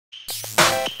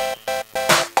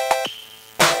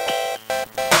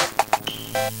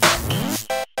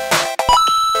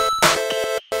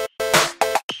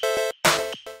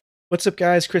What's up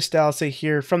guys, Chris Dallasay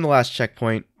here from The Last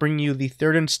Checkpoint, bringing you the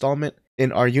third installment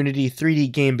in our Unity 3D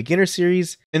game beginner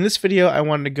series. In this video, I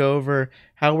wanted to go over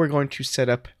how we're going to set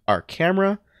up our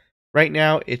camera. Right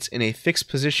now, it's in a fixed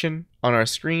position on our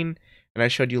screen, and I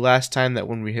showed you last time that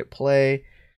when we hit play,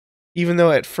 even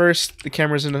though at first the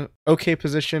camera's in an okay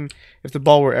position, if the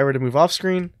ball were ever to move off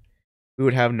screen, we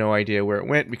would have no idea where it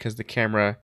went because the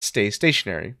camera stays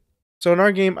stationary. So in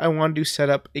our game, I wanted to set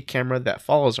up a camera that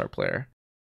follows our player.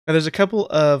 Now there's a couple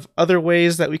of other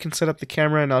ways that we can set up the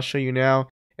camera, and I'll show you now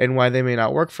and why they may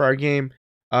not work for our game.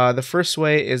 The first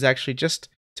way is actually just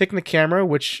taking the camera,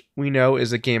 which we know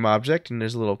is a game object, and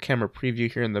there's a little camera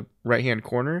preview here in the right hand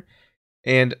corner,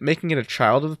 and making it a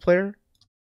child of the player,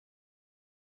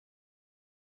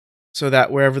 so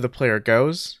that wherever the player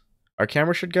goes, our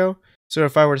camera should go. So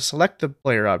if I were to select the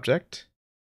player object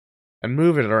and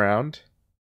move it around,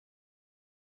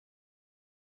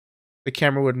 the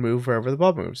camera would move wherever the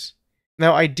ball moves.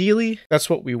 Now ideally, that's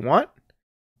what we want,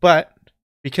 but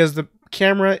because the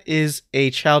camera is a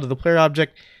child of the player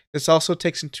object, this also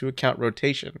takes into account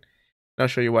rotation. And I'll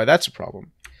show you why that's a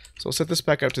problem. So we'll set this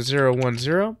back up to 0, 1,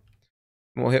 0,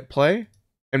 and we'll hit play.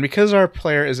 And because our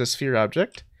player is a sphere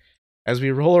object, as we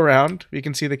roll around, we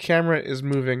can see the camera is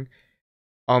moving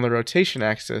on the rotation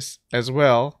axis as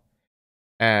well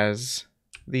as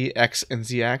the X and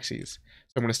Z axes.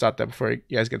 So I'm going to stop that before you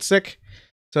guys get sick.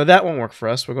 So that won't work for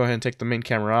us. We'll go ahead and take the main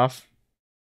camera off.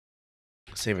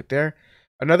 Save it there.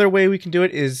 Another way we can do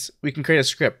it is we can create a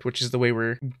script, which is the way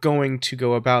we're going to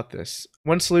go about this.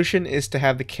 One solution is to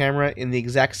have the camera in the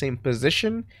exact same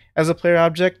position as a player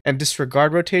object and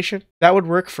disregard rotation. That would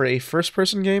work for a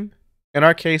first-person game. In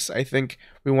our case, I think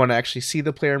we want to actually see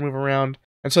the player move around.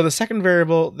 And so the second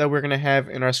variable that we're going to have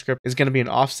in our script is going to be an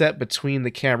offset between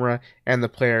the camera and the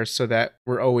player so that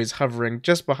we're always hovering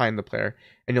just behind the player.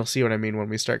 And you'll see what I mean when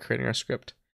we start creating our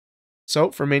script. So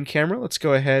for main camera, let's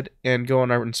go ahead and go on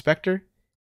our inspector,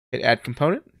 hit add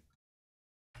component,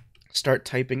 start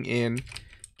typing in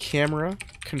camera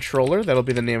controller. That'll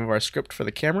be the name of our script for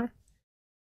the camera.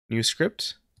 New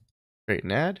script, create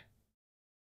and add.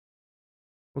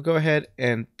 We'll go ahead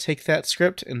and take that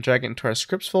script and drag it into our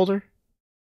scripts folder.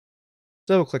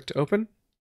 Double click to open.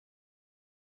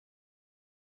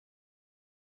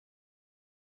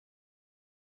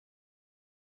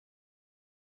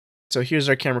 So here's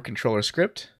our camera controller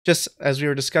script. Just as we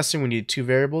were discussing, we need two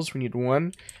variables. We need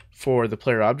one for the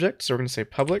player object. So we're going to say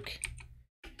public.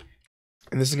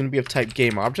 And this is going to be of type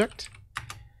game object.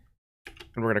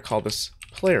 And we're going to call this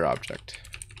player object.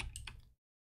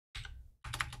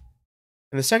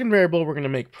 And the second variable we're going to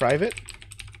make private.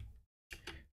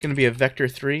 It's going to be a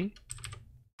vector3.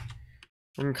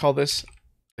 We're going to call this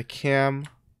the cam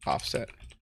offset.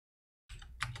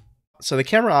 So the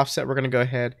camera offset, we're going to go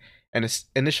ahead and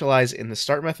initialize in the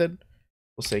start method.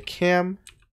 We'll say cam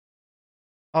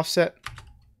offset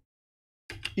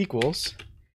equals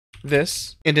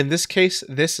this. And in this case,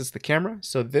 this is the camera.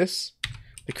 So this,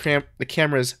 the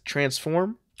camera's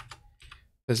transform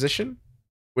position,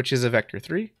 which is a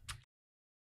vector3,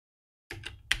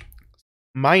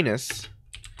 minus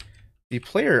the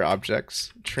player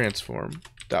object's transform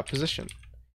dot position.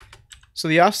 So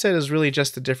the offset is really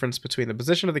just the difference between the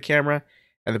position of the camera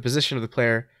and the position of the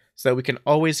player, so that we can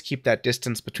always keep that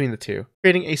distance between the two,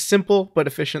 creating a simple but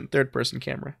efficient third-person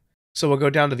camera. So we'll go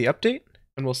down to the update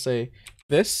and we'll say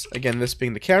this, again this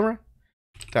being the camera,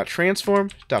 dot transform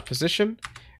dot position.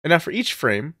 And now for each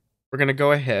frame, we're going to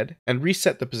go ahead and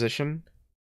reset the position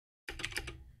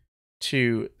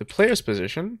to the player's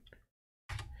position.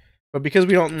 But because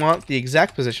we don't want the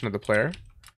exact position of the player,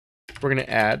 we're going to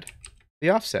add the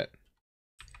offset.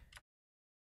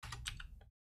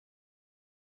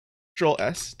 Control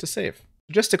S to save.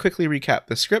 Just to quickly recap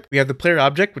the script, we have the player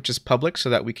object, which is public so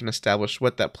that we can establish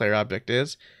what that player object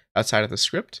is outside of the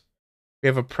script. We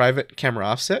have a private camera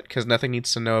offset because nothing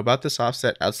needs to know about this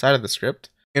offset outside of the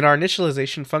script. In our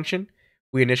initialization function,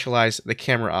 we initialize the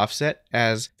camera offset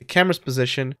as the camera's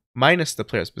position minus the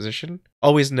player's position,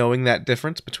 always knowing that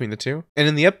difference between the two. And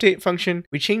in the update function,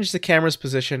 we change the camera's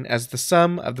position as the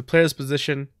sum of the player's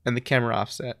position and the camera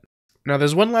offset. Now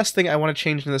there's one last thing I want to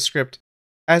change in the script.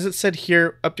 As it said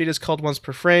here, update is called once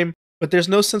per frame, but there's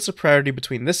no sense of priority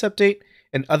between this update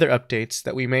and other updates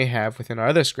that we may have within our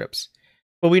other scripts.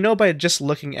 But we know by just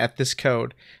looking at this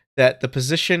code that the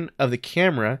position of the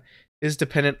camera is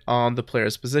dependent on the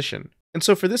player's position. And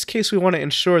so for this case, we want to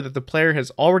ensure that the player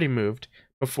has already moved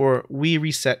before we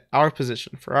reset our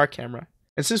position for our camera.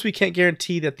 And since we can't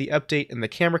guarantee that the update in the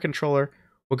camera controller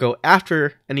will go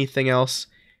after anything else,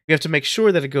 we have to make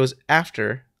sure that it goes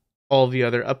after all the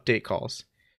other update calls.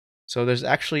 So there's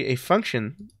actually a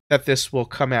function that this will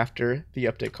come after the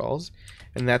update calls,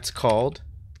 and that's called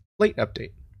late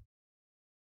update.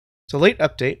 So late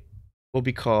update will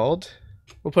be called,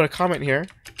 we'll put a comment here,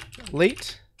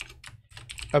 late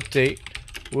update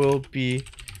will be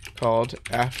called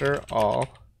after all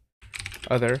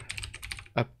other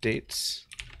updates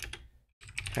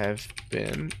have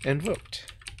been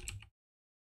invoked.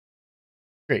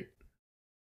 Great.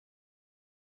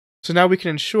 So now we can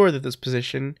ensure that this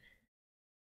position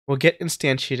will get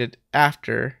instantiated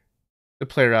after the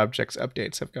player object's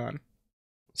updates have gone.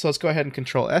 So let's go ahead and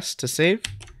Control S to save.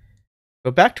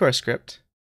 Go back to our script,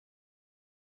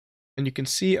 and you can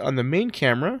see on the main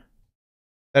camera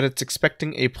that it's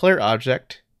expecting a player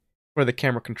object for the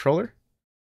camera controller.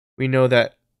 We know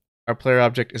that our player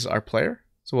object is our player,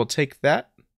 so we'll take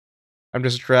that. I'm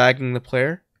just dragging the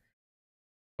player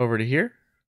over to here,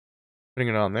 putting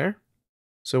it on there.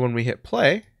 So when we hit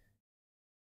play,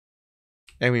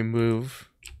 and we move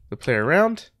the player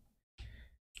around,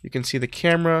 you can see the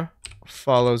camera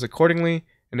follows accordingly,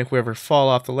 and if we ever fall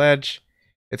off the ledge,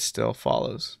 it still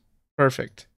follows.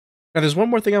 Perfect. Now there's one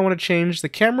more thing I want to change. The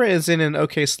camera is in an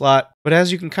okay slot, but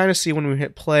as you can kind of see when we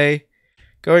hit play,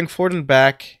 going forward and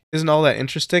back isn't all that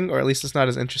interesting, or at least it's not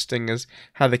as interesting as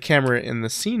how the camera in the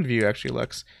scene view actually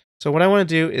looks. So what I want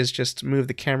to do is just move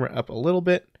the camera up a little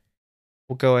bit.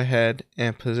 We'll go ahead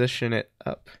and position it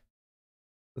up,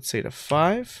 let's say to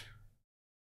 5.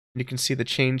 You can see the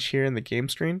change here in the game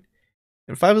screen.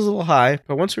 And 5 is a little high,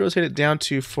 but once we rotate it down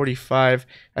to 45,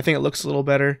 I think it looks a little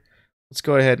better. Let's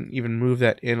go ahead and even move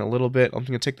that in a little bit. I'm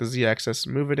going to take the Z-axis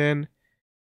and move it in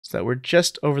so that we're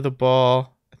just over the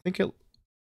ball. I think we're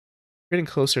getting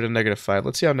closer to -5.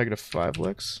 Let's see how -5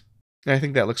 looks. And I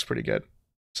think that looks pretty good.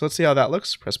 So let's see how that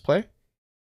looks. Press play.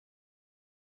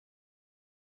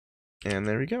 And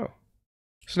there we go.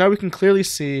 So now we can clearly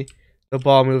see the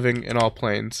ball moving in all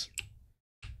planes.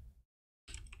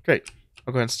 Great.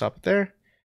 I'll go ahead and stop it there.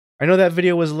 I know that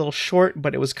video was a little short,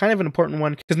 but it was kind of an important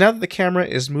one because now that the camera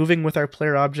is moving with our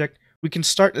player object, we can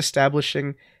start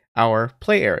establishing our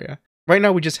play area. Right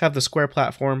now we just have the square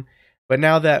platform, but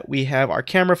now that we have our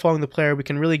camera following the player, we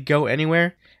can really go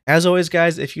anywhere. As always,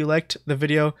 guys, if you liked the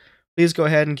video, please go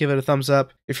ahead and give it a thumbs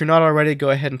up. If you're not already, go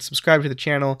ahead and subscribe to the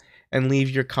channel and leave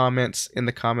your comments in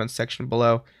the comments section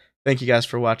below. Thank you guys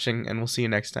for watching, and we'll see you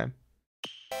next time.